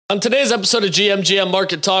On today's episode of GMGM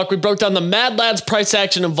Market Talk, we broke down the Mad Lads price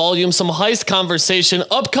action and volume, some heist conversation,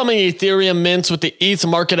 upcoming Ethereum mints with the ETH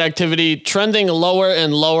market activity trending lower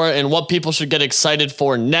and lower, and what people should get excited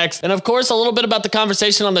for next. And of course, a little bit about the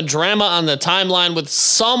conversation on the drama on the timeline with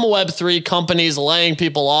some Web3 companies laying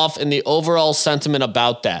people off and the overall sentiment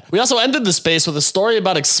about that. We also ended the space with a story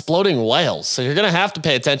about exploding whales, so you're going to have to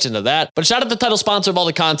pay attention to that. But shout out to the title sponsor of all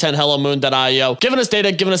the content, HelloMoon.io, giving us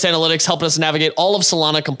data, giving us analytics, helping us navigate all of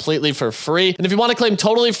Solana completely for free. And if you want to claim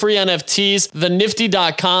totally free NFTs,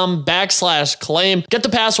 thenifty.com/claim. Get the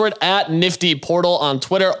password at Nifty Portal on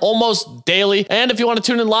Twitter almost daily. And if you want to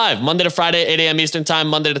tune in live, Monday to Friday, 8 a.m. Eastern Time,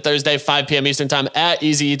 Monday to Thursday, 5 p.m. Eastern Time at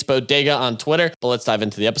Easy Eats Bodega on Twitter. But let's dive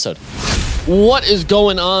into the episode. What is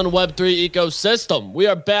going on, Web3 ecosystem? We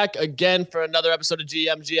are back again for another episode of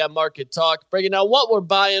GMGM Market Talk, breaking down what we're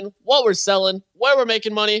buying, what we're selling, where we're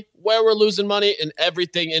making money, where we're losing money, and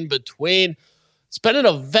everything in between. It's been an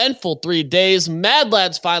eventful 3 days. Mad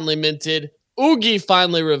Lads finally minted. Oogie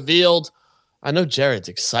finally revealed. I know Jared's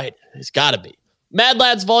excited. He's got to be. Mad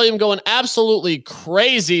Lads volume going absolutely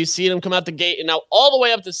crazy. Seeing him come out the gate and now all the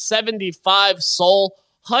way up to 75 Sol.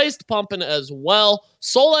 Heist pumping as well.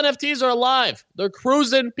 Sol NFTs are alive. They're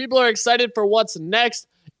cruising. People are excited for what's next.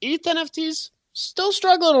 ETH NFTs still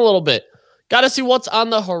struggling a little bit. Got to see what's on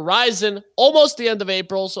the horizon. Almost the end of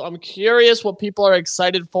April, so I'm curious what people are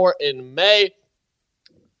excited for in May.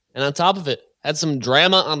 And on top of it, had some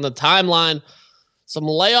drama on the timeline. Some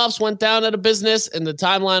layoffs went down at a business, and the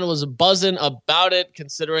timeline was buzzing about it,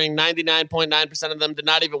 considering 99.9% of them did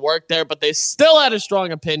not even work there, but they still had a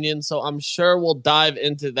strong opinion, so I'm sure we'll dive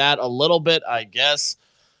into that a little bit, I guess,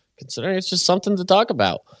 considering it's just something to talk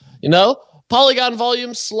about. You know, Polygon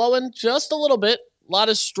volume slowing just a little bit. A lot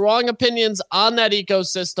of strong opinions on that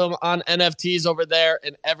ecosystem, on NFTs over there,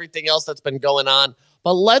 and everything else that's been going on.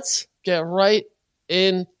 But let's get right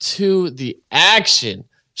into the action.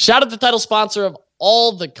 Shout out to the title sponsor of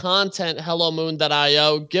all the content,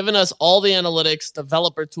 HelloMoon.io, giving us all the analytics,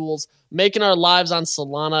 developer tools, making our lives on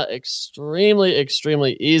Solana extremely,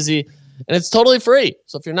 extremely easy. And it's totally free.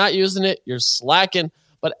 So if you're not using it, you're slacking.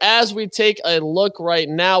 But as we take a look right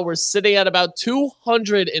now, we're sitting at about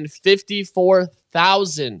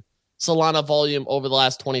 254,000 Solana volume over the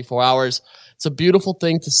last 24 hours. It's a beautiful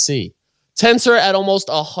thing to see. Tensor at almost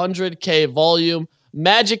 100K volume.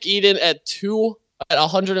 Magic Eden at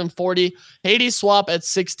 140. Hades Swap at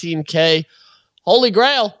 16K. Holy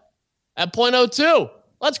Grail at 0.02.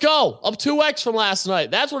 Let's go. Up 2x from last night.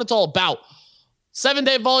 That's what it's all about.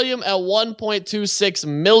 7-day volume at 1.26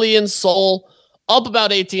 million Sol, up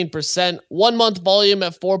about 18%. 1 month volume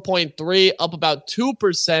at 4.3, up about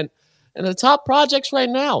 2%. And the top projects right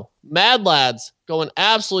now, Mad Lads going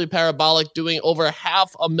absolutely parabolic, doing over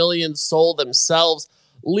 500,000 Sol themselves,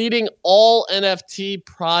 leading all NFT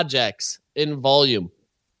projects in volume.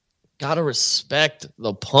 Gotta respect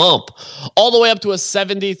the pump. All the way up to a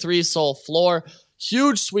 73 Sol floor.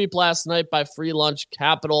 Huge sweep last night by Free Lunch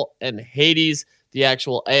Capital and Hades. The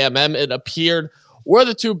actual AMM, it appeared, were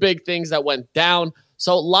the two big things that went down.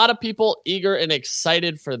 So a lot of people eager and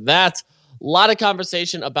excited for that. A lot of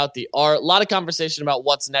conversation about the art. A lot of conversation about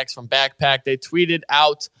what's next from Backpack. They tweeted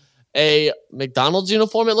out a McDonald's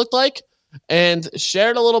uniform, it looked like, and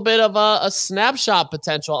shared a little bit of a snapshot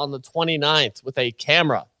potential on the 29th with a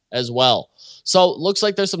camera as well. So looks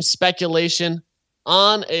like there's some speculation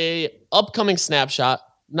on a upcoming snapshot.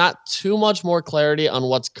 Not too much more clarity on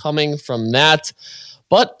what's coming from that,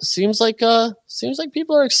 but seems like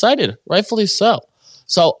people are excited, rightfully so.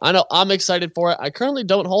 So I know I'm excited for it. I currently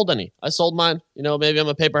don't hold any. I sold mine. You know, maybe I'm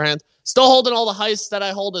a paper hand. Still holding all the heists that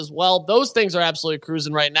I hold as well. Those things are absolutely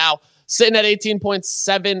cruising right now. Sitting at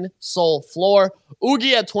 18.7 Sol floor.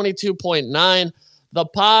 Oogie at 22.9. The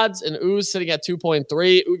pods and Ooze sitting at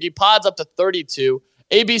 2.3. Oogie pods up to 32.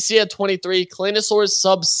 ABC at 23. Claynosaurus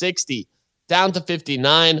sub 60. Down to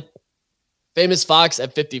 59. Famous Fox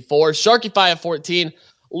at 54. Sharkify at 14.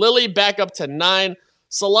 Lily back up to 9.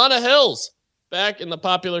 Solana Hills back in the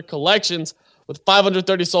popular collections with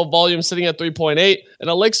 530 Sol volume sitting at 3.8. And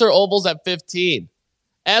Elixir Ovals at 15.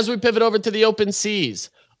 As we pivot over to the open seas,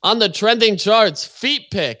 on the trending charts, Feet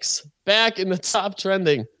Picks back in the top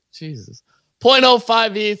trending. Jesus.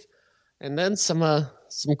 0.05 ETH. And then some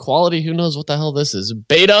quality. Who knows what the hell this is?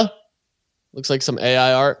 Beta. Looks like some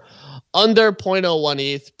AI art. Under 0.01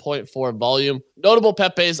 ETH, 0.4 volume. Notable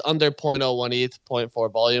Pepe's under 0.01 ETH,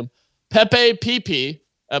 0.4 volume. Pepe PP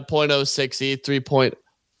at 0.06 ETH,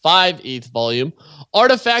 3.5 ETH volume.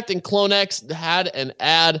 Artifact and CloneX had an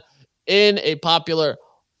ad in a popular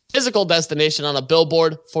physical destination on a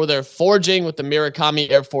billboard for their forging with the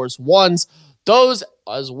Murakami Air Force Ones. Those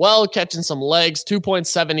as well catching some legs,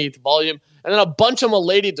 2.7 ETH volume, and then a bunch of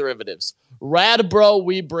Milady derivatives. Radbro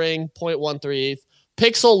we bring 0.13 ETH,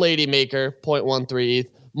 Pixel Lady Maker 0.13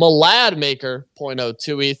 ETH, Malad Maker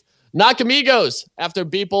 0.02 ETH. Nakamigos, after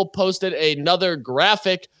Beeple posted another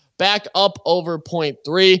graphic, back up over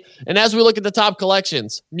 0.3. And as we look at the top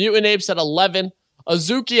collections, Mutant Apes at 11,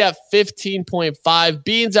 Azuki at 15.5,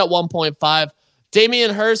 Beans at 1.5,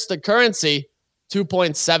 Damian Hirst, the currency,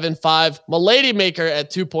 2.75, Milady Maker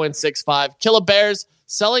at 2.65, Killer Bears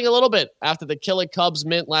selling a little bit after the Killer Cubs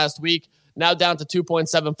mint last week, now down to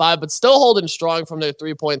 2.75, but still holding strong from their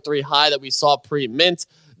 3.3 high that we saw pre-mint.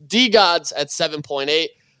 D-Gods at 7.8,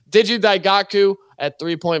 Digidaigaku at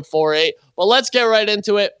 3.48. But let's get right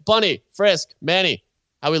into it. Bunny, Frisk, Manny,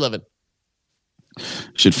 how we living?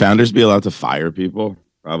 Should founders be allowed to fire people?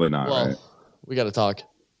 Probably not, right? We got to talk.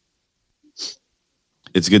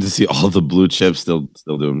 It's good to see all the blue chips still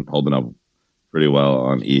holding up pretty well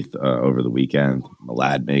on ETH over the weekend.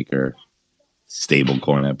 Malad Maker,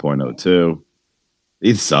 Stablecoin at 0.02.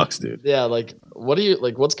 ETH sucks, dude. Yeah,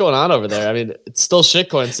 what's going on over there? I mean, it's still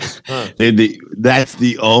shitcoins. Huh. That's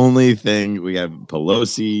the only thing. We have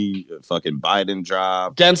Pelosi, fucking Biden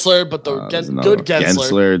drop. Gensler, but the good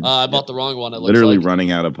Gensler. I bought the wrong one. It literally looks like.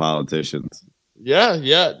 Running out of politicians. Yeah.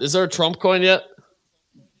 Is there a Trump coin yet?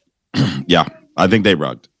 Yeah, I think they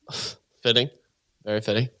rugged. Fitting. Very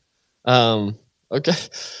fitting. Okay.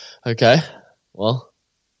 Well.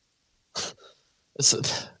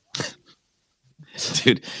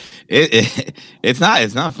 Dude, it's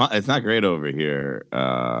not fun. It's not great over here,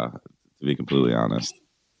 to be completely honest.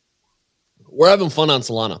 We're having fun on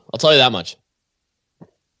Solana. I'll tell you that much.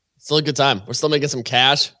 Still a good time. We're still making some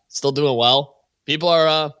cash. Still doing well. People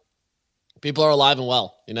are alive and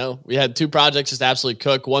well. You know, we had two projects just absolutely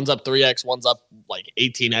cook. One's up 3x. One's up like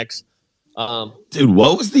 18x. Dude,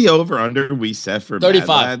 what was the over under we set for 35?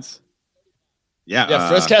 Mad Lads? Yeah.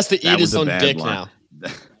 Frisk has to eat his own dick line.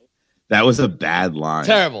 Now. That was a bad line.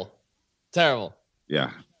 Terrible.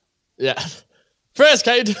 Yeah. Frisk,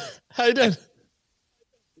 how you doing?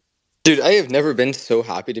 Dude, I have never been so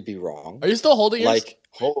happy to be wrong. Are you still holding yours?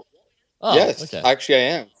 Yes, okay. Actually I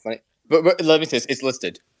am. But let me say this. It's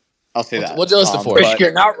listed. I'll say that. What'd you list it for? Frisk,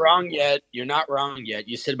 you're not wrong yet.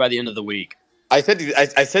 You said by the end of the week. I said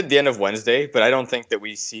the end of Wednesday, but I don't think that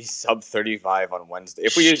we see sub 35 on Wednesday.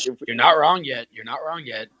 You're not wrong yet.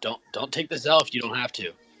 Don't take this L if you don't have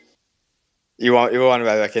to. You want to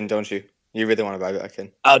buy back in, don't you? You really want to buy back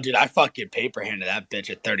in? Oh, dude, I fucking paper handed that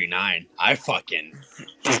bitch at 39. I fucking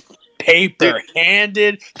paper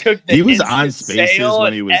handed. He was on Spaces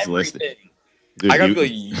when he was listed. Dude, I got people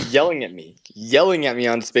yelling at me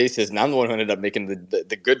on Spaces, and I'm the one who ended up making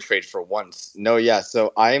the good trade for once. No, yeah.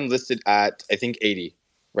 So I am listed at I think 80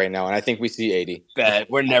 right now, and I think we see 80. Bet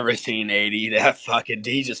we're never seeing 80. That fucking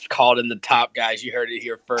he just called in the top guys. You heard it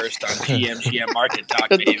here first on GMGM Market Talk,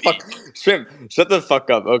 baby. Shut the fuck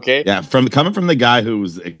up, okay? Yeah, coming from the guy who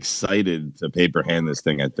was excited to paper hand this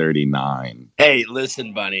thing at 39. Hey,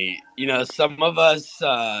 listen, Bunny. You know, some of us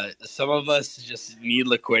just need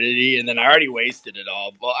liquidity, and then I already wasted it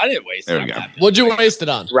all. Well, I didn't waste it. What'd you waste it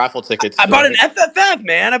on? Raffle tickets. I bought an FFF,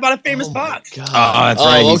 man. I bought a famous box. God. Oh, that's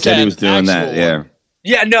right. He said he was doing that. Yeah.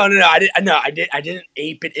 Yeah, no. I didn't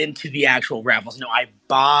ape it into the actual raffles. No, I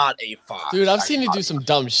bought a Fox. Dude, I've seen you do some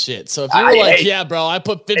dumb shit. So if you were yeah, bro, I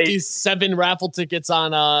put 57 raffle tickets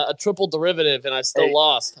on a triple derivative and I still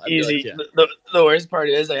lost. Easy. The worst part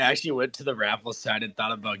is I actually went to the raffle site and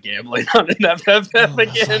thought about gambling on an FFF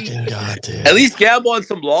again. God, dude. At least gamble on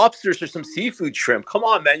some lobsters or some seafood shrimp. Come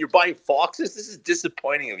on, man. You're buying Foxes? This is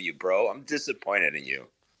disappointing of you, bro. I'm disappointed in you.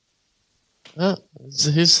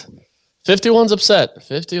 He's 51's upset.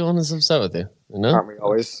 51 is upset with you. You know? Aren't we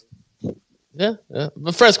always? Yeah.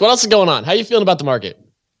 But Frisk, what else is going on? How are you feeling about the market?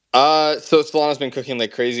 So Solana's been cooking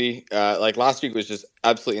like crazy. Like last week was just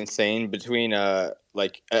absolutely insane between and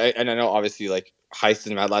I know obviously like Heist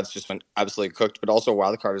and Mad Lads just went absolutely cooked, but also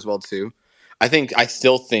Wildcard as well too. I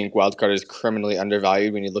still think Wildcard is criminally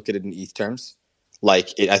undervalued when you look at it in ETH terms. I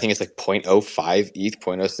think it's like 0.05 ETH,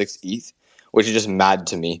 0.06 ETH, which is just mad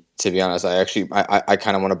to me, to be honest. I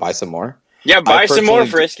kind of want to buy some more. Yeah, buy some more,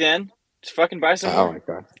 Frisk, then. Just fucking buy some more. Oh, my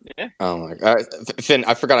God. Yeah. Oh, my God. Finn,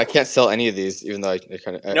 I forgot I can't sell any of these, even though I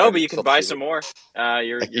kind of... No, but you can buy some more.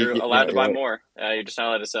 You're allowed to buy more. You're just not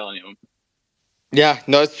allowed to sell any of them. Yeah,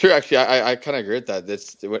 no, it's true, actually. I kind of agree with that.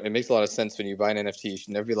 It makes a lot of sense when you buy an NFT. You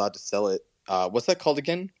should never be allowed to sell it. What's that called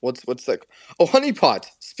again? What's that? Oh, honeypot.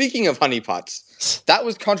 Speaking of honeypots, that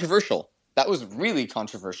was controversial. That was really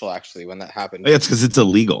controversial, actually, when that happened. It's because it's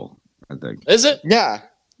illegal, I think. Is it?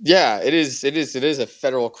 Yeah, it is. It is a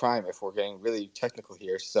federal crime if we're getting really technical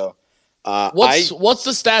here. So, What's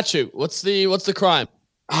the statute? What's the crime?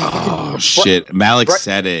 Oh shit! Malik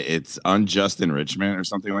said it. It's unjust enrichment or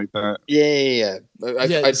something like that. Yeah.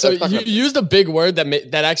 So you used a big word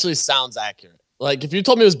that actually sounds accurate. Like if you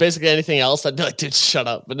told me it was basically anything else, I'd be like, dude, shut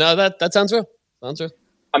up. But no, that sounds real. Sounds real.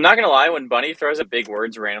 I'm not gonna lie. When Bunny throws up big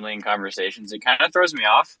words randomly in conversations, it kind of throws me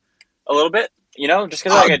off a little bit. You know, just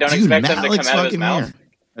because I don't expect them to come out of his mouth.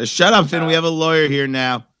 Shut up, Finn. We have a lawyer here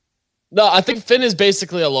now. No, I think Finn is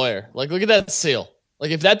basically a lawyer. Like, look at that seal.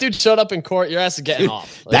 Like, if that dude showed up in court, your ass is getting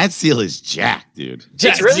off. Like, that seal is jacked, dude.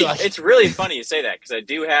 It's really funny you say that because I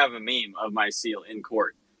do have a meme of my seal in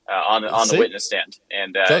court on the witness stand,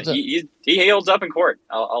 and he holds up in court.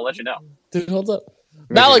 I'll let you know. Dude, holds up.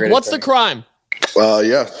 Malik, what's the crime?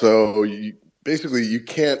 Yeah. So you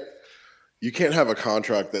can't have a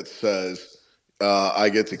contract that says I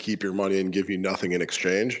get to keep your money and give you nothing in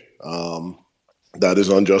exchange. That is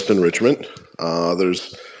unjust enrichment.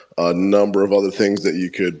 There's a number of other things that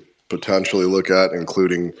you could potentially look at,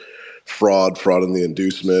 including fraud in the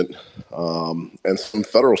inducement, and some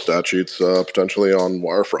federal statutes potentially on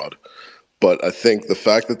wire fraud. But I think the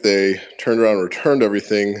fact that they turned around and returned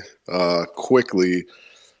everything quickly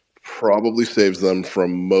probably saves them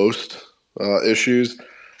from most issues.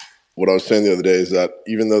 What I was saying the other day is that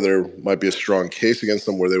even though there might be a strong case against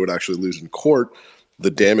them where they would actually lose in court, the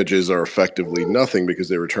damages are effectively nothing because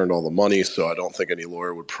they returned all the money. So I don't think any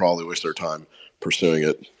lawyer would probably waste their time pursuing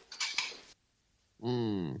it.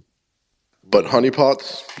 But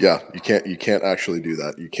honeypots, you can't actually do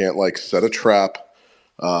that. You can't like set a trap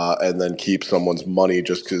and then keep someone's money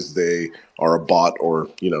just because they are a bot or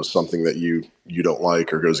something that you don't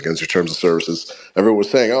like or goes against your terms of services. Everyone was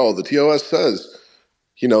saying, "Oh, the TOS says."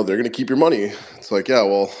 They're going to keep your money. It's like, yeah,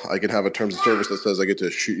 well, I can have a terms of service that says I get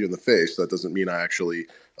to shoot you in the face. That doesn't mean I actually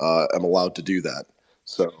am allowed to do that.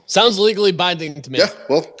 So sounds legally binding to me. Yeah.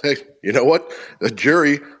 Well, hey, you know what? A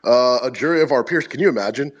jury of our peers. Can you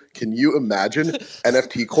imagine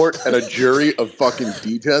NFT court and a jury of fucking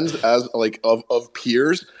degens as like of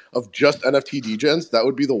peers of just NFT degens? That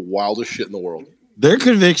would be the wildest shit in the world. Their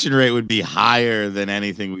conviction rate would be higher than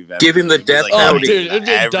anything we've ever. Give him the death Oh, penalty. dude, it'd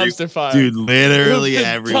be dumpster fire. Dude, literally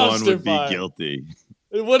everyone would be guilty.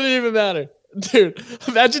 It wouldn't even matter. Dude,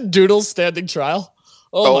 imagine Doodle's standing trial.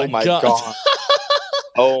 Oh my god.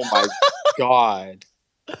 Oh my god.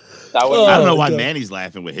 That would I don't know why Manny's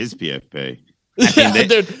laughing with his PFP.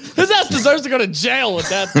 Dude, his ass deserves to go to jail with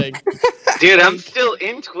that thing. Dude, I'm still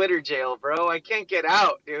in Twitter jail, bro. I can't get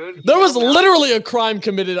out, dude. There was literally a crime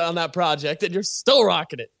committed on that project, and you're still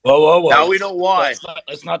rocking it. Whoa. Now we know why.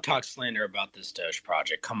 Let's not talk slander about this Doge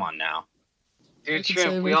project. Come on now. Dude,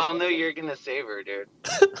 Shrimp, we all know you're going to save her, dude.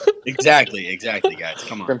 Exactly, guys.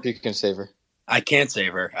 Come on. Shrimp, you can save her. I can't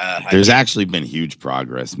save her. There's actually been huge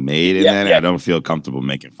progress made in that. I don't feel comfortable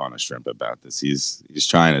making fun of Shrimp about this. He's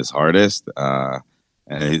trying his hardest, and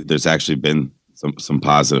there's actually been some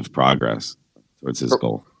positive progress towards his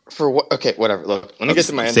goal. For what? Okay, whatever. Look, let me get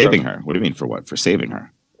to my saving her. What do you mean for what? For saving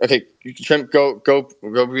her? Okay, Shrimp, go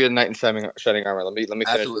be a knight in shining armor. Let me finish.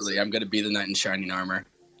 Absolutely, I'm gonna be the knight in shining armor.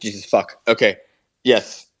 Jesus fuck. Okay,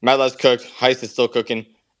 yes, Mad Lab's cooked. Heist is still cooking.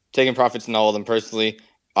 Taking profits in all of them personally.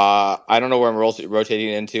 I don't know where I'm rotating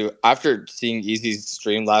into. After seeing Easy's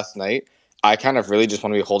stream last night, I kind of really just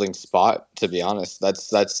want to be holding spot, to be honest.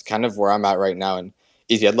 That's kind of where I'm at right now. And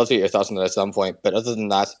Easy, I'd love to get your thoughts on that at some point. But other than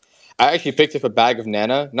that, I actually picked up a bag of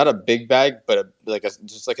Nana. Not a big bag, but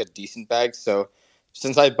just a decent bag. So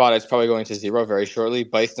since I bought it, it's probably going to zero very shortly.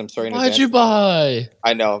 Bison, I'm sorry in advance. Why'd you buy?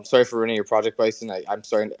 I know. I'm sorry for ruining your project, Bison. I'm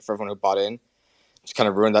sorry for everyone who bought in. Just kind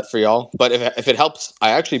of ruined that for y'all. But if it helps,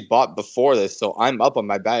 I actually bought before this, so I'm up on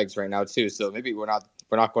my bags right now too. So maybe we're not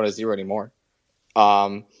going to zero anymore.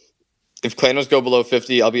 If Clanos go below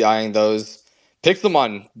 50, I'll be eyeing those.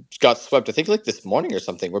 Pixelmon got swept, I think like this morning or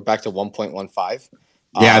something. We're back to 1.15.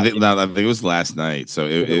 Yeah, I think it was last night. So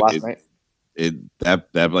last night. It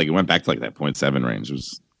went back to like that 0.7 range. It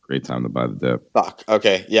was a great time to buy the dip. Fuck.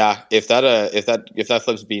 Okay. Yeah. If that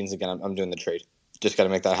flips beans again, I'm doing the trade. Just got to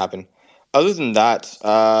make that happen. Other than that,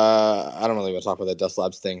 I don't really want to talk about that Dust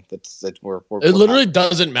Labs thing. It literally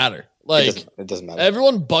doesn't matter. Like it doesn't matter.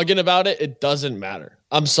 Everyone bugging about it. It doesn't matter.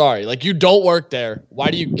 I'm sorry. Like you don't work there. Why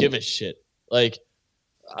do you give a shit? Like,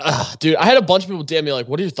 dude, I had a bunch of people DM me like,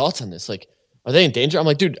 "What are your thoughts on this? Like, are they in danger?" I'm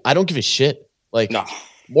like, dude, I don't give a shit. Like, no.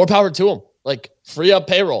 More power to them. Like, free up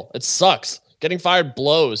payroll. It sucks. Getting fired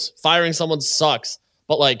blows. Firing someone sucks.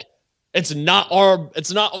 But like, it's not our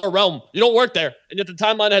realm. You don't work there. And yet the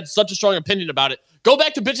timeline had such a strong opinion about it. Go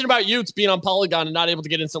back to bitching about Utes being on Polygon and not able to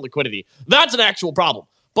get instant liquidity. That's an actual problem.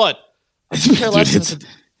 But I care less.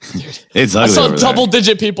 It's ugly. I saw over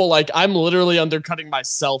double-digit people like, I'm literally undercutting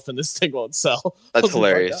myself and this thing won't sell. That's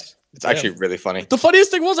hilarious. Like, it's actually really funny. The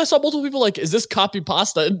funniest thing was I saw multiple people like, is this copy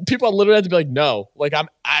pasta? And people literally had to be like, no. Like, I'm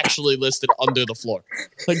actually listed under the floor.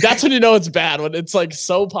 Like, that's when you know it's bad. When it's like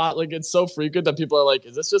so like it's so frequent that people are like,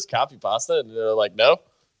 is this just copy pasta? And they're like, no.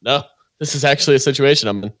 This is actually a situation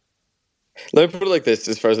I'm in. Let me put it like this: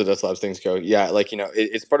 as far as the Dust Labs things go, yeah, like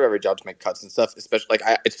it's part of every job to make cuts and stuff. Especially like,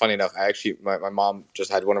 it's funny enough. I actually, my mom just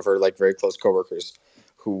had one of her like very close coworkers,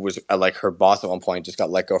 who was like her boss at one point, just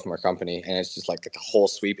got let go from her company, and it's just like a whole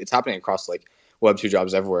sweep. It's happening across like Web2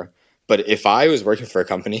 jobs everywhere. But if I was working for a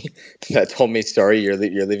company that told me, "Sorry, you're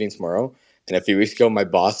leaving tomorrow," and a few weeks ago my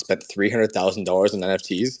boss spent $300,000 on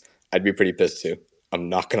NFTs, I'd be pretty pissed too. I'm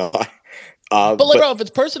not gonna lie. But bro, if it's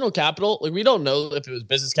personal capital, like we don't know if it was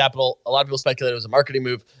business capital. A lot of people speculate it was a marketing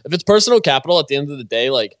move. If it's personal capital, at the end of the day,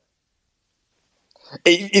 like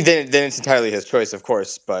then it's entirely his choice, of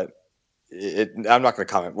course. But I'm not going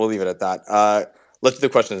to comment. We'll leave it at that. Let's do the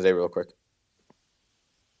question of the day real quick.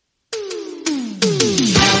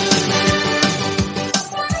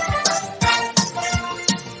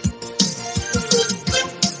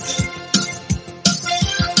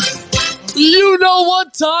 You know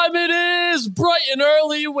what time it is, bright and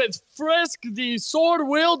early with Frisk, the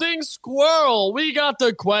sword-wielding squirrel. We got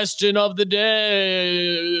the question of the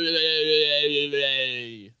day.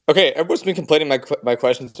 Okay, everyone's been complaining my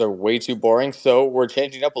questions are way too boring, so we're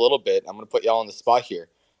changing up a little bit. I'm going to put y'all on the spot here.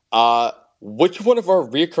 Which one of our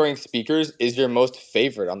reoccurring speakers is your most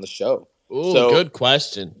favorite on the show? Ooh, so, good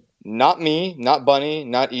question. Not me, not Bunny,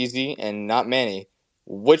 not Easy, and not Manny.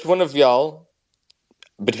 Which one of y'all,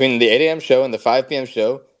 between the 8 a.m. show and the 5 p.m.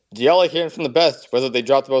 show, do y'all like hearing from the best? Whether they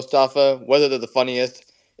drop the most alpha, whether they're the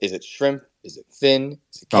funniest. Is it Shrimp? Is it Finn?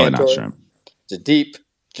 Is it Probably Cantor? not Shrimp. Is it Deep?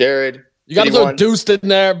 Jared? You got to throw Deuce in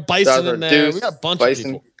there, Bison in there. Deuce, we got a bunch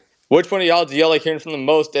Bison. of people. Which one of y'all do y'all like hearing from the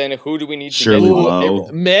most, and who do we need to Shirley get on the Lowe. table?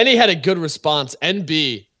 Manny had a good response.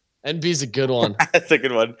 NB's a good one. That's a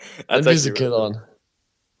good one. NB's a good one.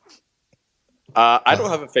 I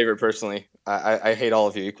don't have a favorite personally. I hate all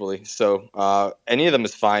of you equally. So any of them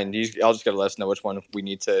is fine. I'll just gotta let us know which one we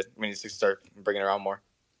need to start bringing around more.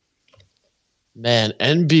 Man,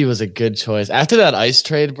 NB was a good choice. After that ice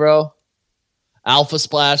trade, bro. Alpha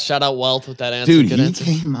Splash, shout out Wealth with that answer. Dude, good he answer.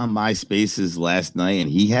 came on my Spaces last night and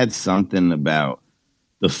he had something about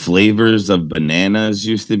the flavors of bananas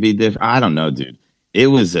used to be different. I don't know, dude. It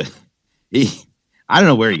was I don't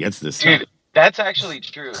know where he gets this stuff. Dude, that's actually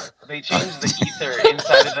true. They changed the ether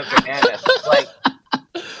inside of the banana. Like,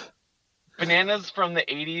 bananas from the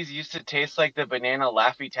 80s used to taste like the banana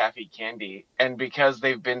Laffy Taffy candy. And because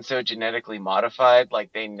they've been so genetically modified,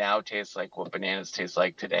 like, they now taste like what bananas taste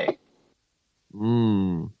like today.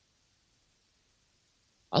 I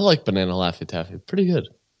like banana Laffy Taffy. Pretty good.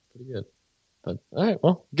 But all right,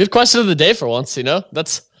 well, good question of the day for once,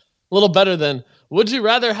 That's a little better than, would you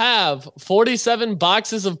rather have 47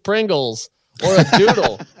 boxes of Pringles or a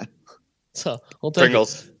doodle? So we'll take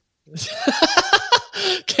Pringles.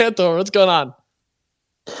 Cantor, what's going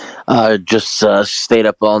on? Just stayed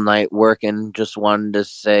up all night working. Just wanted to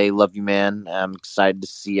say love you, man. I'm excited to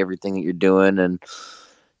see everything that you're doing, and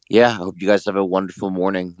yeah, I hope you guys have a wonderful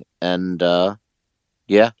morning. And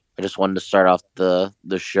yeah, I just wanted to start off the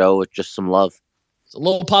show with just some love. It's a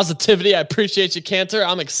little positivity. I appreciate you, Cantor.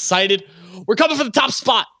 I'm excited. We're coming for the top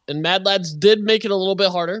spot. And Mad Lads did make it a little bit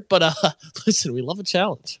harder. But listen, we love a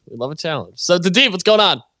challenge. So, Deep, what's going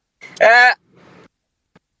on? Hey,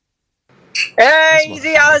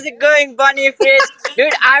 Easy, how's it going, Bunny Face?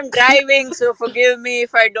 Dude, I'm driving, so forgive me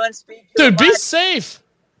if I don't speak too Dude, much. be safe.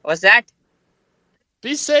 What's that?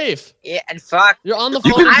 Be safe. Yeah, and fuck. You're on the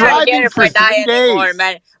phone. I don't care if I die anymore,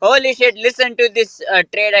 man. Holy shit, listen to this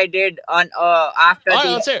trade I did on after All right,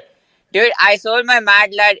 let's hear it. Dude, I sold my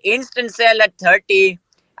Mad Lad instant sell at 30.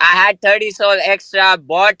 I had 30 soul extra,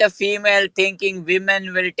 bought a female thinking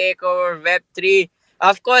women will take over Web3.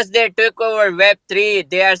 Of course, they took over Web3.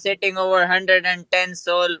 They are sitting over 110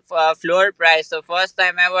 soul floor price. So first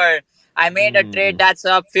time ever, I made a trade that's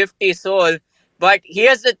up 50 soul. But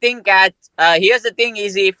here's the thing, Cat. Here's the thing,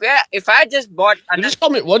 Easy. If I just bought...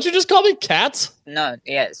 What'd you just call me, Cats? No,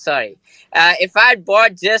 yeah, sorry. If I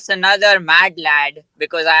bought just another Mad Lad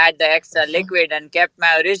because I had the extra liquid and kept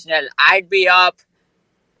my original, I'd be up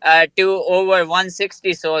to over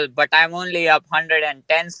 160 soul, but I'm only up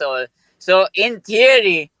 110 soul. So in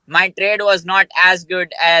theory, my trade was not as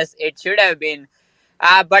good as it should have been.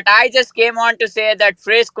 But I just came on to say that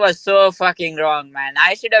Frisk was so fucking wrong, man.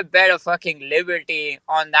 I should have bet a fucking Liberty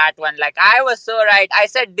on that one. Like, I was so right. I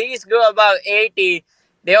said these go above 80.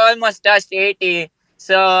 They almost touched 80.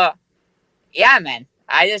 So, yeah, man.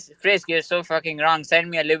 Frisk, you're so fucking wrong. Send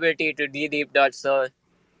me a Liberty to ddeep.soul.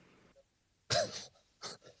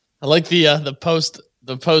 I like the post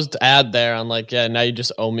ad there. I'm like, yeah, now you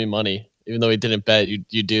just owe me money. Even though he didn't bet,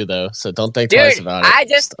 you do though. So don't think twice about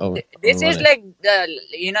it. This is like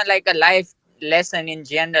like a life lesson in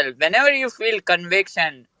general. Whenever you feel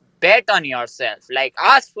conviction, bet on yourself. Like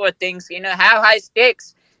ask for things, have high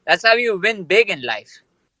stakes. That's how you win big in life.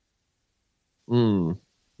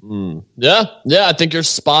 Yeah, I think you're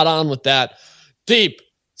spot on with that. Deep,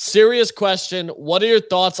 serious question. What are your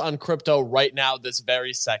thoughts on crypto right now, this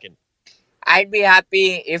very second? I'd be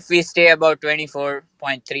happy if we stay about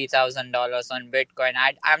 $24,300 on Bitcoin.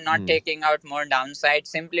 I'm not taking out more downside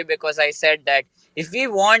simply because I said that if we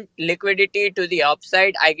want liquidity to the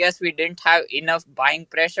upside, I guess we didn't have enough buying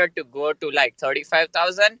pressure to go to like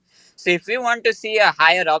 35,000. So if we want to see a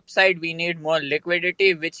higher upside, we need more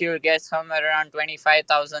liquidity, which you'll get somewhere around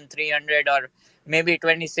 25,300 or maybe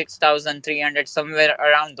 26,300, somewhere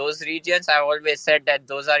around those regions. I always said that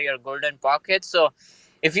those are your golden pockets. So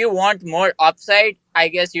if you want more upside, I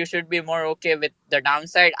guess you should be more okay with the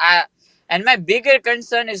downside. And my bigger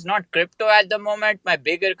concern is not crypto at the moment. My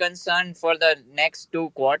bigger concern for the next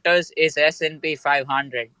 2 quarters is S&P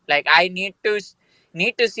 500. Like I need to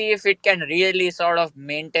see if it can really sort of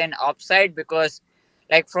maintain upside, because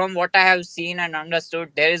like from what I have seen and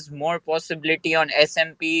understood, there is more possibility on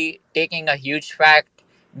S&P taking a huge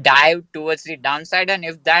dive towards the downside. And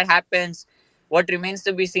if that happens, what remains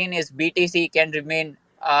to be seen is BTC can remain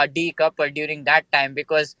decoupled during that time,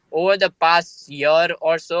 because over the past year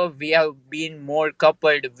or so we have been more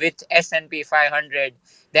coupled with S&P 500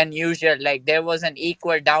 than usual. Like there was an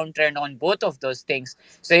equal downtrend on both of those things.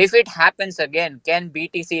 So if it happens again, can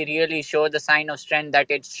BTC really show the sign of strength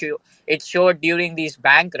that it showed during these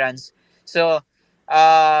bank runs? So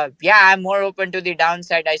I'm more open to the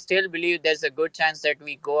downside. I still believe there's a good chance that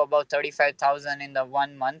we go about 35,000 in the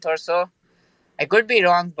 1 month or so. I could be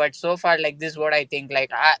wrong, but so far, like, this is what I think. Like,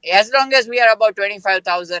 as long as we are about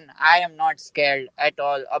 25,000, I am not scared at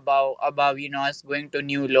all about us going to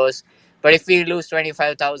new lows. But if we lose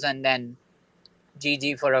 25,000, then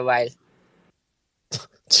GG for a while.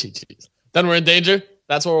 GG. Then we're in danger.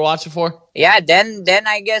 That's what we're watching for. Yeah. Then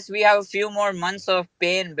I guess we have a few more months of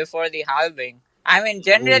pain before the halving. I mean,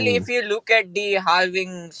 generally, if you look at the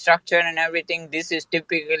halving structure and everything, this is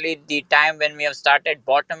typically the time when we have started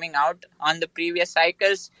bottoming out on the previous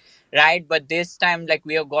cycles, right? But this time, like,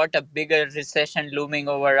 we have got a bigger recession looming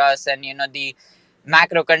over us, and, the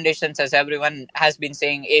macro conditions, as everyone has been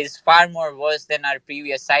saying, is far more worse than our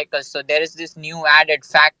previous cycles. So there is this new added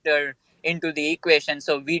factor into the equation.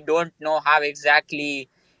 So we don't know how exactly,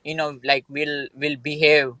 we'll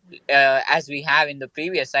behave as we have in the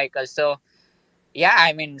previous cycle. So, yeah,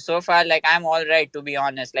 I mean, so far, like, I'm all right, to be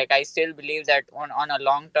honest. Like, I still believe that on a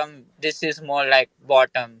long term, this is more like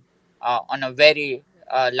bottom on a very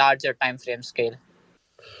larger time frame scale.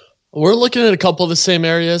 We're looking at a couple of the same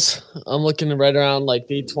areas. I'm looking right around like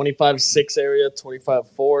the 25.6 area, 25.4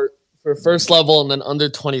 for first level, and then under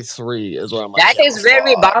 23 is where I'm like. That is where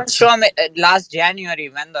we bounced from last January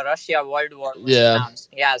when the Russia World War was announced.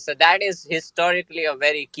 Yeah, so that is historically a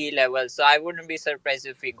very key level. So I wouldn't be surprised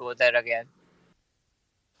if we go there again.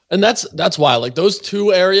 And that's why, like, those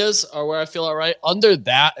two areas are where I feel all right. Under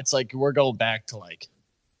that, it's like we're going back to like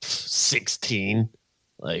 16.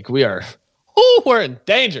 Like we're in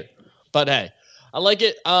danger. But hey, I like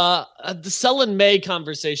it. The sell in May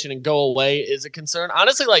conversation and go away is a concern.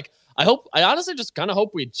 Honestly, like I honestly just kind of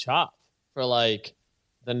hope we chop for like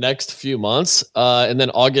the next few months, and then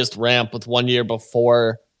August ramp with 1 year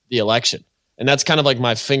before the election. And that's kind of like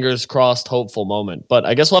my fingers crossed, hopeful moment. But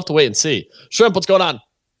I guess we'll have to wait and see. Shrimp, what's going on?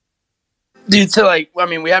 Dude, so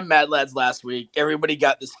we had Mad Lads last week. Everybody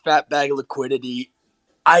got this fat bag of liquidity.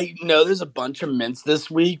 I know there's a bunch of mints this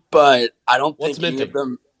week, but I don't think any of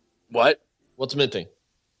them. What? What's minting?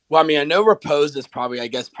 Well, I mean, I know Repose is probably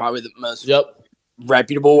the most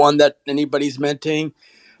reputable one that anybody's minting.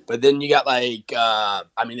 But then you got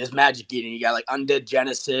there's Magic Eden. You got like Undead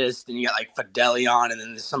Genesis, then you got like Fidelion, and then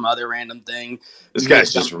there's some other random thing. This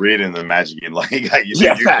guy's just reading the Magic Eden. Like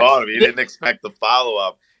you called him. He didn't expect the follow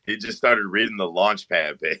up. He just started reading the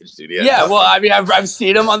Launchpad page, dude. Well, I mean, I've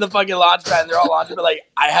seen him on the fucking Launchpad, and they're all launching, but like,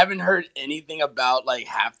 I haven't heard anything about like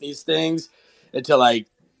half these things until like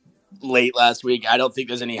late last week. I don't think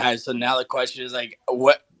there's any hype. So now the question is like,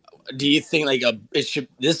 what do you think? Like,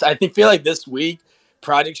 feel like this week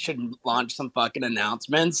projects should launch some fucking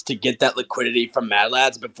announcements to get that liquidity from Mad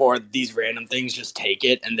Lads before these random things just take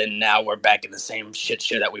it, and then now we're back in the same shit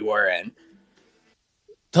show that we were in.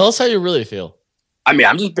 Tell us how you really feel. I mean,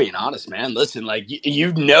 I'm just being honest, man. Listen, like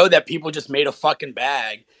you know that people just made a fucking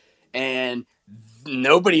bag, and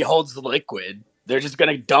nobody holds the liquid. They're just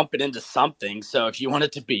gonna dump it into something. So if you want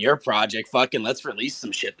it to be your project, fucking let's release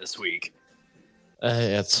some shit this week.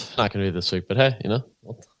 It's not gonna be this week, but hey, you know.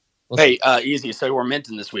 Hey, easy. So we're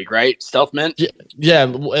minting this week, right? Stealth mint.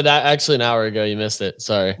 Yeah. Actually, an hour ago, you missed it.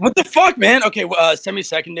 Sorry. What the fuck, man? Okay, send me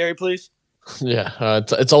secondary, please. Yeah,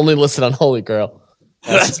 it's only listed on Holy Grail.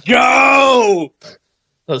 Let's go.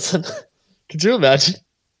 Listen, could you imagine?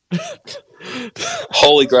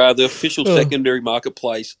 Holy Grail, the official secondary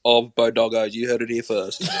marketplace of Bodoggos. You heard it here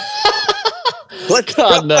first.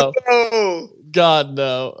 God no. God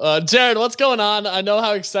no. Jared, what's going on? I know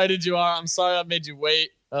how excited you are. I'm sorry I made you wait.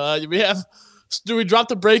 Do we drop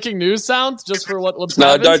the breaking news sound just for what's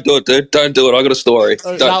happened? No, don't do it, dude. Don't do it. I got a story.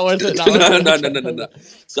 Not worth it. No.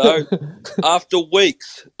 So, after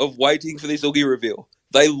weeks of waiting for this Oogie reveal,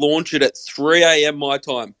 they launch it at 3 a.m. my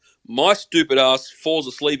time. My stupid ass falls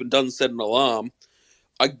asleep and doesn't set an alarm.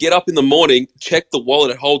 I get up in the morning, check the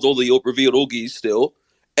wallet. It holds all the revealed Oogies still,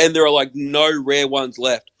 and there are like no rare ones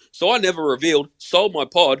left. So I never revealed, sold my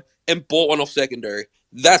pod, and bought one off secondary.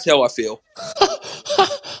 That's how I feel.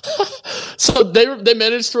 So they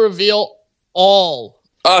managed to reveal all.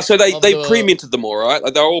 So they pre-minted them all, right?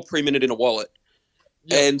 Like they're all pre-minted in a wallet.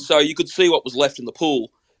 Yeah. And so you could see what was left in the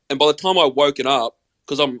pool. And by the time I woken up,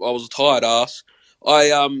 because I was a tired ass,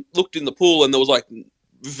 I looked in the pool and there was like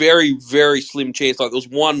very, very slim chance. Like there was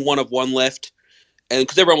one of one left. And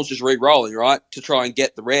because everyone was just re-rolling, right, to try and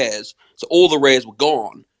get the rares. So all the rares were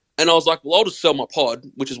gone. And I was like, well, I'll just sell my pod,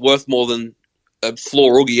 which is worth more than a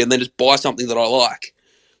floor Oogie, and then just buy something that I like.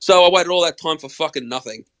 So I waited all that time for fucking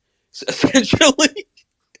nothing, essentially.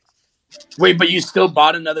 Wait, but you still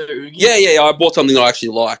bought another Oogie? Yeah. I bought something that I actually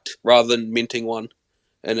liked rather than minting one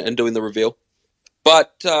and doing the reveal.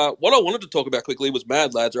 But what I wanted to talk about quickly was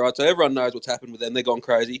Mad Lads, right? So everyone knows what's happened with them. They're gone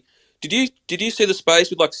crazy. Did you see the space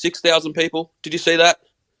with like 6,000 people? Did you see that?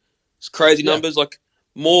 It's crazy numbers. Like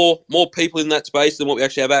more people in that space than what we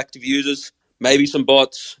actually have active users. Maybe some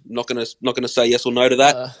bots. Not gonna say yes or no to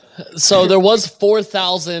that. So there was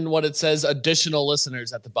 4,000. What it says additional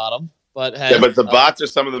listeners at the bottom. But hey, yeah, but the bots are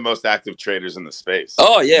some of the most active traders in the space.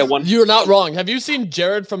 Oh yeah, You're not wrong. Have you seen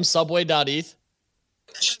Jared from Subway.eth?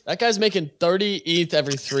 That guy's making 30 ETH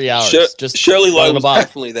every 3 hours. Just Shirley Lowe was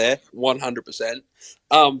definitely there, 100%.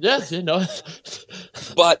 Yeah, you know.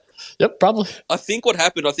 But yep, probably. I think what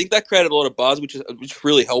happened, that created a lot of buzz, which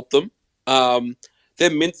really helped them. Their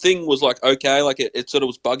mint thing was like okay, like it sort of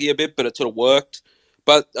was buggy a bit, but it sort of worked.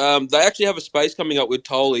 But they actually have a space coming up with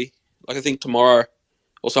Tolly, like I think tomorrow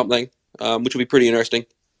or something, which will be pretty interesting.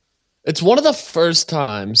 It's one of the first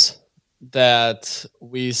times that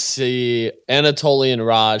we see Anatoly and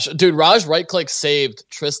Raj. Dude, Raj right-click saved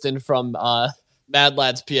Tristan from Mad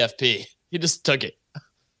Lads PFP. He just took it.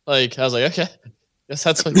 Like, I was like, okay. Guess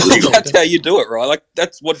that's what that's how you do it, right? Like,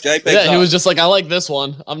 that's what JP does. He was just like, I like this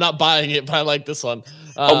one. I'm not buying it, but I like this one.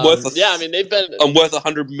 I'm worth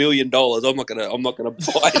 $100 million. I'm not gonna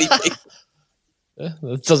buy anything.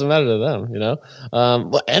 It doesn't matter to them, you know.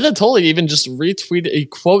 Well, Anatoly even just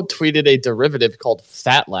tweeted a derivative called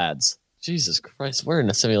Fat Lads. Jesus Christ, we're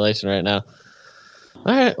in a simulation right now.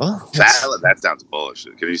 All right, well, that sounds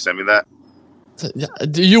bullshit. Can you send me that?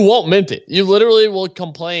 You won't mint it. You literally will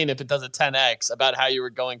complain if it does a 10x about how you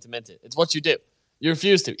were going to mint it. It's what you do. You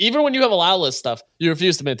refuse to. Even when you have allow list stuff, you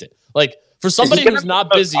refuse to mint it. Like for somebody who's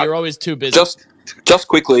not busy, you're always too busy. Just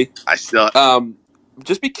quickly, I still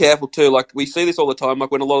just be careful too. Like we see this all the time.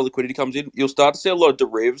 Like when a lot of liquidity comes in, you'll start to see a lot of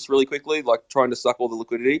derivs really quickly, like trying to suck all the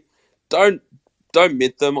liquidity. Don't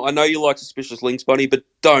mint them. I know you like suspicious links, Bunny, but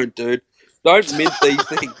don't, dude. Don't mint these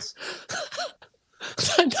things.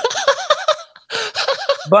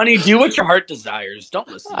 Bunny, do what your heart desires. Don't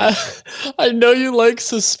listen. I know you like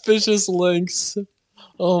suspicious links.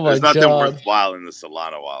 Oh my god. There's nothing worthwhile in the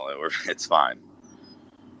Solana wallet. It's fine.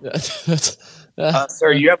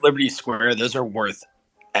 Sir, you have Liberty Square. Those are worth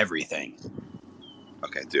everything.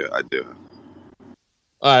 Okay, I do.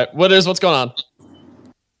 All right, what's going on?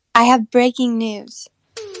 I have breaking news.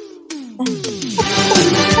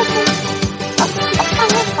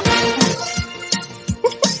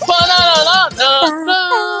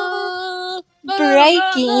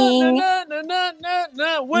 Breaking.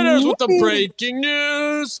 Winners with the breaking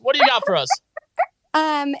news. What do you got for us?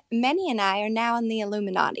 Manny and I are now in the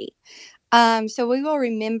Illuminati. So we will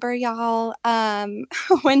remember y'all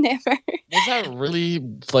whenever. Was that really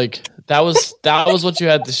like that was what you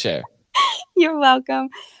had to share? You're welcome.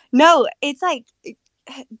 No, it's like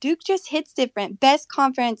Duke just hits different. Best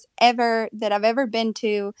conference ever that I've ever been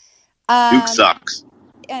to. Duke sucks.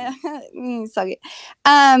 So good.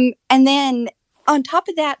 And then on top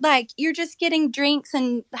of that, like you're just getting drinks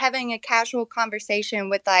and having a casual conversation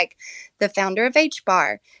with like the founder of H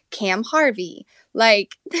Bar, Cam Harvey,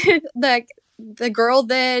 like the girl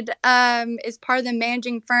that is part of the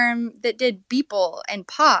managing firm that did Beeple and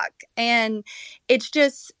Pac. And it's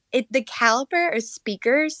just the caliber of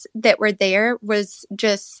speakers that were there was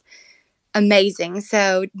just amazing.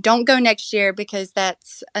 So don't go next year because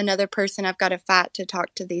that's another person I've got to fight to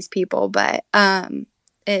talk to these people. But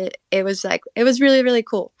it was really, really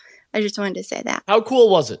cool. I just wanted to say that. How cool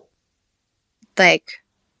was it? Like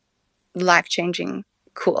life-changing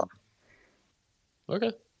cool.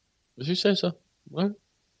 Okay. If you say so. Right.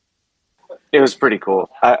 It was pretty cool.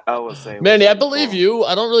 I will say. Manny, I believe you.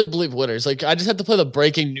 I don't really believe winners. Like, I just had to play the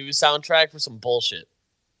breaking news soundtrack for some bullshit.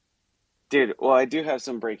 Dude, well, I do have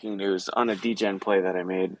some breaking news on a DGen play that I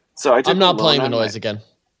made. So I'm not playing the noise again.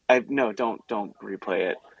 No, don't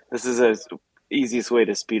replay it. This is the easiest way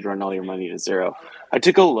to speedrun all your money to zero. I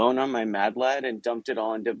took a loan on my Mad Lad and dumped it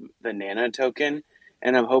all into the Nana token,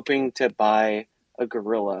 and I'm hoping to buy a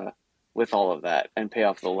gorilla with all of that and pay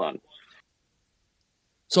off the loan.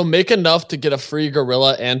 So make enough to get a free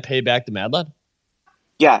gorilla and pay back the Mad Lad?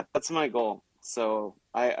 Yeah, that's my goal. So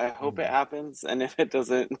I hope it happens, and if it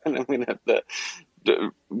doesn't, then I'm going to have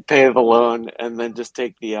to pay the loan and then just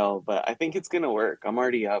take the L. But I think it's going to work. I'm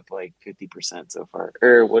already up like 50% so far.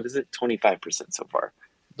 Or what is it? 25% so far.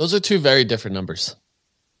 Those are two very different numbers.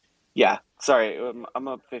 Yeah, sorry. I'm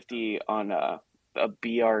up 50 on a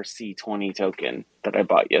BRC20 token that I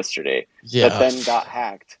bought yesterday. Yeah. That then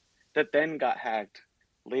got hacked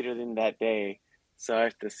later in that day. So I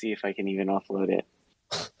have to see if I can even offload it.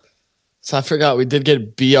 So I forgot we did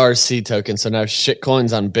get BRC token. So now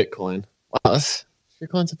shitcoins on Bitcoin. Wow, that's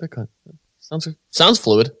shitcoins on Bitcoin. Sounds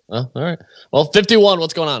fluid. All right. Well, 51.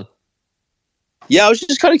 What's going on? Yeah, I was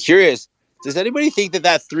just kind of curious. Does anybody think that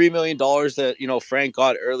 $3 million that Frank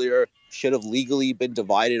got earlier should have legally been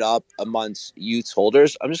divided up amongst youth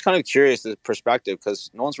holders? I'm just kind of curious the perspective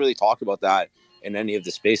because no one's really talked about that in any of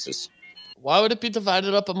the spaces. Why would it be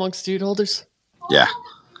divided up amongst youth holders? Yeah.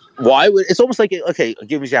 Why would it's almost like okay? I'll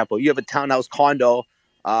give you an example. You have a townhouse condo.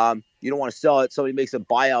 You don't want to sell it. Somebody makes a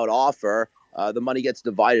buyout offer. The money gets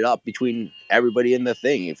divided up between everybody in the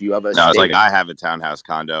thing. If you have a it's like I have a townhouse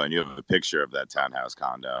condo and you have a picture of that townhouse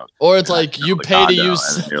condo, or it's like you pay to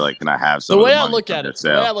use. And you're like, can I have some? The way I look at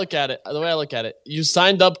it, you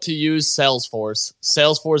signed up to use Salesforce.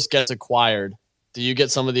 Salesforce gets acquired. Do you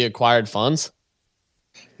get some of the acquired funds?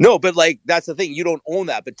 No, but like that's the thing. You don't own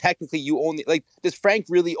that, but technically you own it. Like, does Frank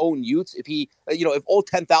really own Utes? If he, if old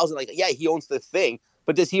 10,000, like, yeah, he owns the thing.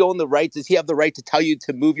 But does he own the rights? Does he have the right to tell you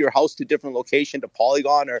to move your house to a different location, to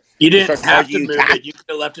Polygon, or you didn't have to move it? You could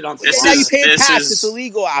have left it on. Now you pay tax. It's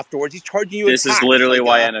illegal afterwards. He's charging you. This is literally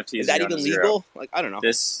why NFTs is that even legal? Like, I don't know.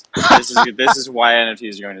 This is why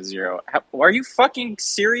NFTs are going to zero. Are you fucking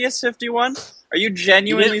serious, 51? Are you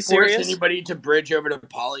genuinely you didn't force serious? Anybody to bridge over to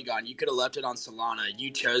Polygon? You could have left it on Solana. You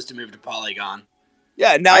chose to move to Polygon.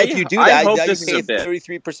 Yeah, now if you do that, now you pay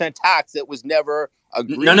 33% tax that was never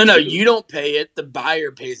agreed. No. You don't pay it. The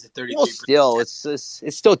buyer pays the 33%. Well, still,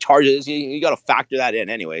 it's still charges. You got to factor that in,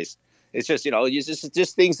 anyways. It's just it's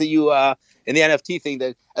just things that you in the NFT thing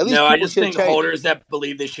that at least. No, I just think holders that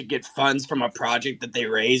believe they should get funds from a project that they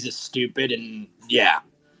raise is stupid, and yeah.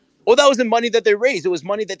 Well, that wasn't money that they raised. It was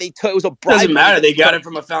money that they took. It was a bribe. Doesn't matter. They got it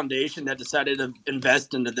from a foundation that decided to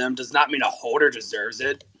invest into them. Does not mean a holder deserves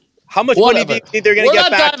it. How much money do you think they're going to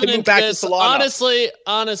get back to move back to Solana?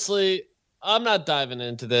 Honestly, I'm not diving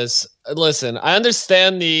into this. Listen, I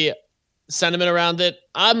understand the sentiment around it.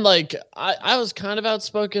 I'm like, I was kind of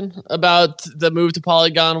outspoken about the move to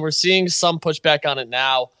Polygon. We're seeing some pushback on it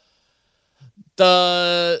now.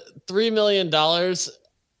 The $3 million,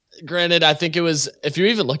 granted, I think it was, if you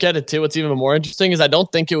even look at it too, what's even more interesting is I don't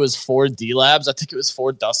think it was for D Labs. I think it was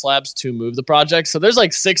for Dust Labs to move the project. So there's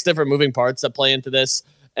like 6 different moving parts that play into this.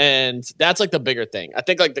 And that's like the bigger thing. I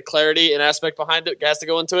think like the clarity and aspect behind it has to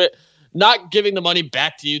go into it. Not giving the money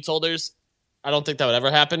back to youth holders, I don't think that would ever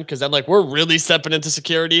happen because then like we're really stepping into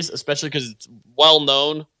securities, especially because it's well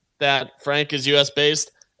known that Frank is US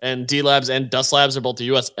based and D Labs and Dust Labs are both the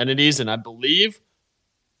US entities. And I believe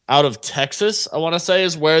out of Texas, I want to say,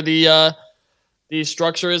 is where the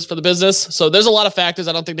structure is for the business. So there's a lot of factors.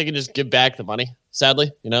 I don't think they can just give back the money, sadly.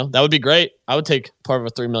 That would be great. I would take part of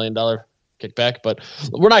a $3 million kickback, but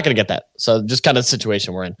we're not going to get that. So just kind of the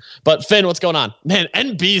situation we're in. But Finn, what's going on? Man,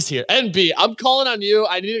 NB's here. NB, I'm calling on you.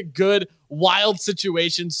 I need a good, wild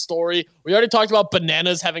situation story. We already talked about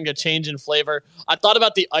bananas having a change in flavor. I thought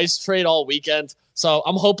about the ice trade all weekend, so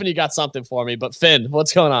I'm hoping you got something for me. But Finn,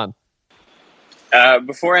 what's going on?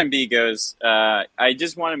 Before MB goes, I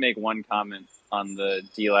just want to make one comment on the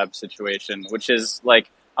D-Lab situation, which is, like,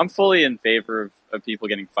 I'm fully in favor of people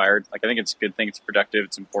getting fired. Like, I think it's a good thing. It's productive.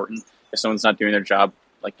 It's important. If someone's not doing their job,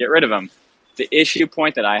 like, get rid of them. The issue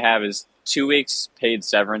point that I have is 2 weeks paid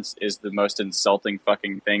severance is the most insulting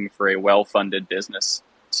fucking thing for a well-funded business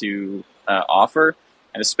to offer.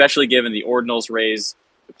 And especially given the ordinals raise,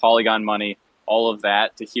 the Polygon money, all of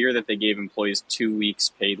that, to hear that they gave employees 2 weeks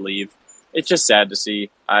paid leave, it's just sad to see.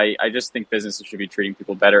 I just think businesses should be treating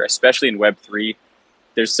people better, especially in Web3.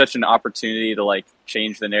 There's such an opportunity to, like,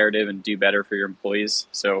 change the narrative and do better for your employees.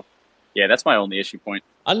 So, yeah, that's my only issue point.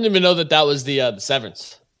 I didn't even know that was the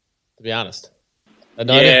severance, to be honest. I had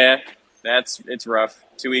no yeah, idea. It's rough.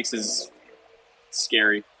 2 weeks is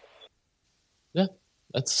scary. Yeah,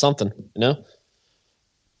 that's something, you know?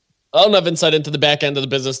 I don't have insight into the back end of the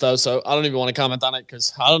business, though, so I don't even want to comment on it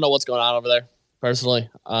because I don't know what's going on over there, personally.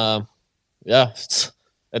 Yeah,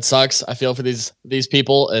 it sucks. I feel for these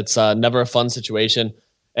people. It's never a fun situation.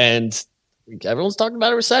 And everyone's talking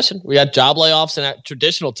about a recession. We got job layoffs in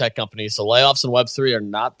traditional tech companies, so layoffs in Web3 are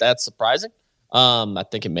not that surprising. I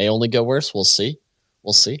think it may only go worse. We'll see.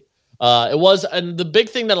 And the big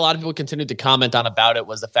thing that a lot of people continued to comment on about it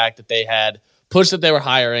was the fact that they had pushed that they were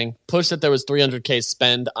hiring, pushed that there was $300K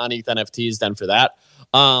spend on ETH NFTs then for that.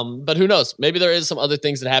 But who knows? Maybe there is some other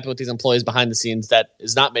things that happen with these employees behind the scenes that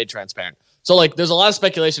is not made transparent. So, like, there's a lot of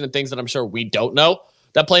speculation and things that I'm sure we don't know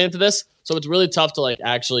that play into this. So it's really tough to, like,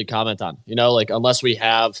 actually comment on, you know, like, unless we're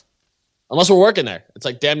working there. It's,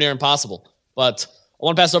 like, damn near impossible. But I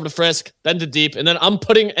want to pass it over to Frisk, then to Deep, and then I'm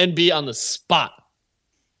putting NB on the spot.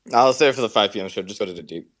 I'll stay for the 5 p.m. show. Just go to the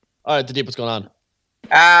Deep. All right, the Deep, what's going on?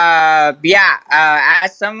 As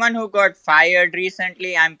someone who got fired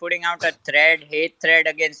recently, I'm putting out a hate thread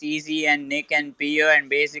against Easy and Nick and Pio, and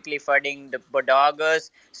basically flooding the Bodoggers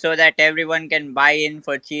so that everyone can buy in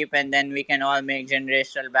for cheap, and then we can all make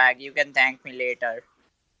generational bag. You can thank me later.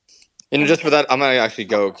 And just for that, I'm gonna actually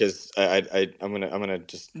go because I'm gonna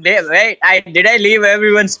just wait. Did I leave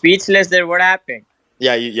everyone speechless there? What happened?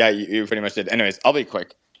 Yeah, you pretty much did. Anyways, I'll be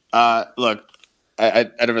quick. Look. I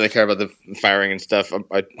don't really care about the firing and stuff.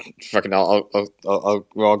 We're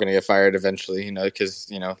all gonna get fired eventually, you know, because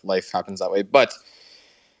you know life happens that way. But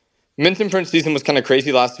mint and print season was kind of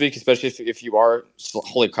crazy last week, especially if you are.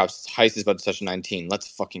 Holy crap! Heist is about to touch 19. Let's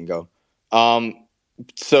fucking go.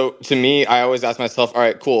 So to me, I always ask myself, all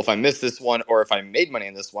right, cool. If I miss this one, or if I made money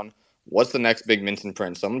in this one, what's the next big mint and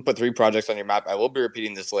print? So I'm gonna put 3 projects on your map. I will be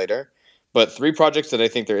repeating this later, but 3 projects that I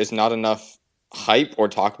think there is not enough hype or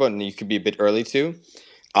talk about, and you could be a bit early to.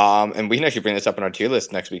 And we can actually bring this up on our tier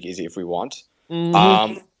list next week, Easy, if we want.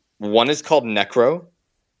 Mm-hmm. One is called Necro.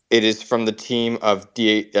 It is from the team of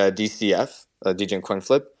DCF, DJ and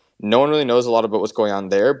CoinFlip. No one really knows a lot about what's going on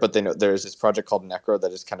there, but they know there's this project called Necro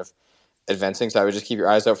that is kind of advancing, so I would just keep your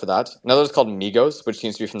eyes out for that. Another is called Migos, which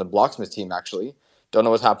seems to be from the Blocksmith team, actually. Don't know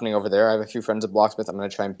what's happening over there. I have a few friends at Blocksmith I'm going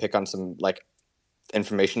to try and pick on some like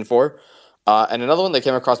information for. And another one that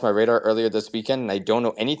came across my radar earlier this weekend, and I don't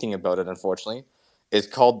know anything about it, unfortunately, is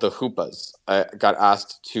called the Hoopas. I got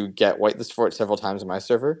asked to get whitelisted for it several times on my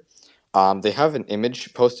server. They have an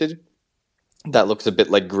image posted that looks a bit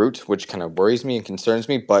like Groot, which kind of worries me and concerns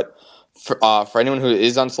me. But for anyone who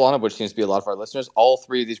is on Solana, which seems to be a lot of our listeners, all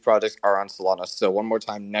 3 of these projects are on Solana. So one more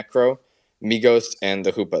time, Necro, Migos, and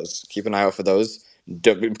the Hoopas. Keep an eye out for those.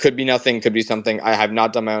 Could be nothing, could be something. I have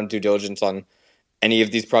not done my own due diligence on any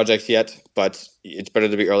of these projects yet, but it's better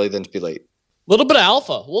to be early than to be late. Little bit of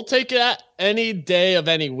alpha. We'll take it any day of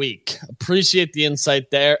any week. Appreciate the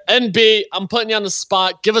insight there. NB, I'm putting you on the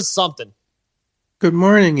spot. Give us something. Good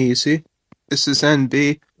morning, Easy. This is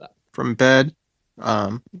NB from bed.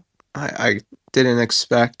 I didn't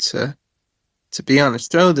expect to be on a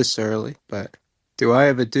show this early, but do I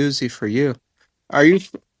have a doozy for you? Are you...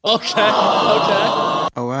 Okay. Oh,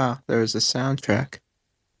 wow. There's a soundtrack.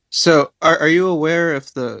 So, are you aware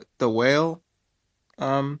of the whale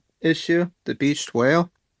issue, the beached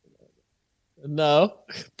whale? No,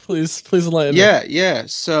 please enlighten me. Yeah.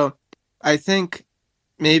 So, I think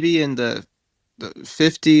maybe in the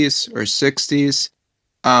 50s or 60s,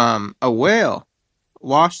 a whale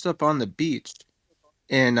washed up on the beach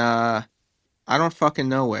in I don't fucking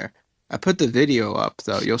know where. I put the video up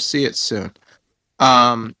though. You'll see it soon.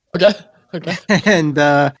 Okay.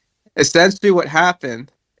 And essentially, what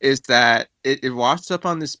happened is that it washed up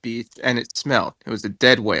on this beach and it smelled. It was a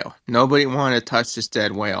dead whale. Nobody wanted to touch this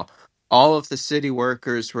dead whale. All of the city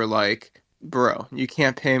workers were like, bro, you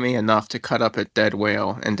can't pay me enough to cut up a dead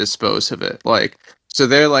whale and dispose of it. So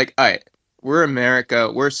they're like, all right, we're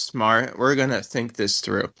America. We're smart. We're going to think this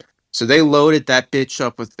through. So they loaded that bitch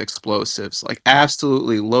up with explosives, like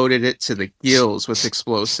absolutely loaded it to the gills with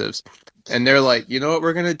explosives. And they're like, you know what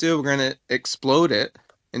we're going to do? We're going to explode it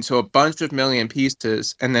into a bunch of million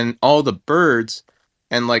pieces. And then all the birds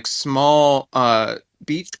and like small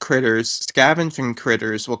beach critters, scavenging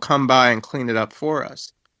critters will come by and clean it up for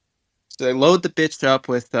us. So they load the bitch up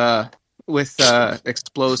with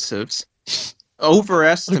explosives,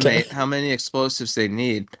 overestimate how many explosives they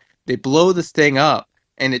need. They blow the thing up,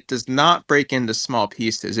 and it does not break into small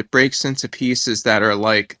pieces. It breaks into pieces that are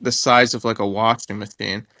like the size of like a washing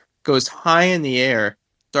machine. Goes high in the air,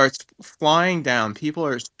 starts flying down. People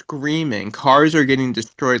are screaming. Cars are getting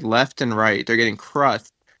destroyed left and right. They're getting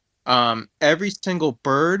crushed. Every single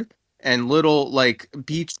bird and little like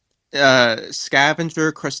beach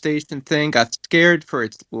scavenger crustacean thing got scared for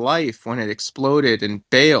its life when it exploded and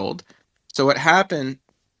bailed. So what happened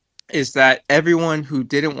is that everyone who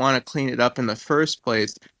didn't want to clean it up in the first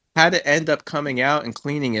place had to end up coming out and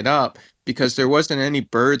cleaning it up because there wasn't any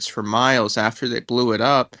birds for miles after they blew it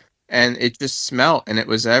up, and it just smelt and it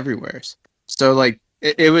was everywhere. So like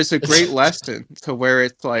it was a great lesson to where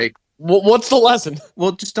it's like, what's the lesson?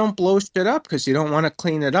 Well, just don't blow shit up because you don't want to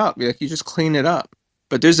clean it up. Like, you just clean it up.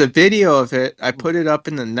 But there's a video of it. I put it up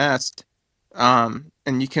in the nest, and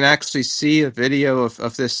you can actually see a video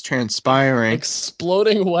of this transpiring.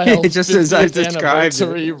 Exploding Whale. Just as I described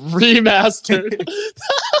it. Remastered.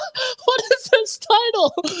 What is this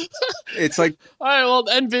title? It's like, all right, well,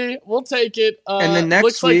 NB, we'll take it. And then next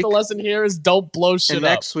looks week, like the lesson here is don't blow shit and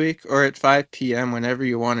up. next week or at 5 p.m., whenever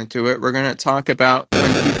you want to do it, we're going to talk about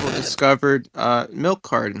when people discovered milk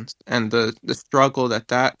cartons and the struggle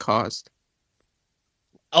that caused.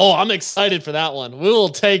 Oh, I'm excited for that one. We will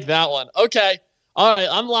take that one. Okay. All right,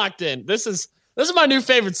 I'm locked in. This is my new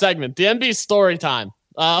favorite segment, the NB story time.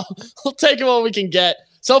 We'll take it what we can get.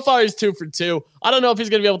 So far, he's 2 for 2. I don't know if he's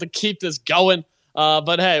going to be able to keep this going,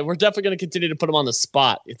 but hey, we're definitely going to continue to put him on the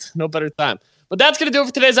spot. It's no better time. But that's going to do it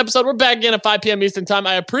for today's episode. We're back again at 5 p.m. Eastern time.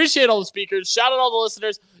 I appreciate all the speakers. Shout out all the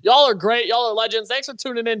listeners. Y'all are great. Y'all are legends. Thanks for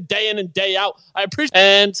tuning in and day out. I appreciate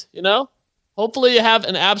it. And, hopefully you have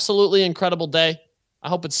an absolutely incredible day. I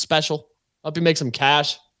hope it's special. I hope you make some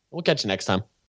cash. We'll catch you next time.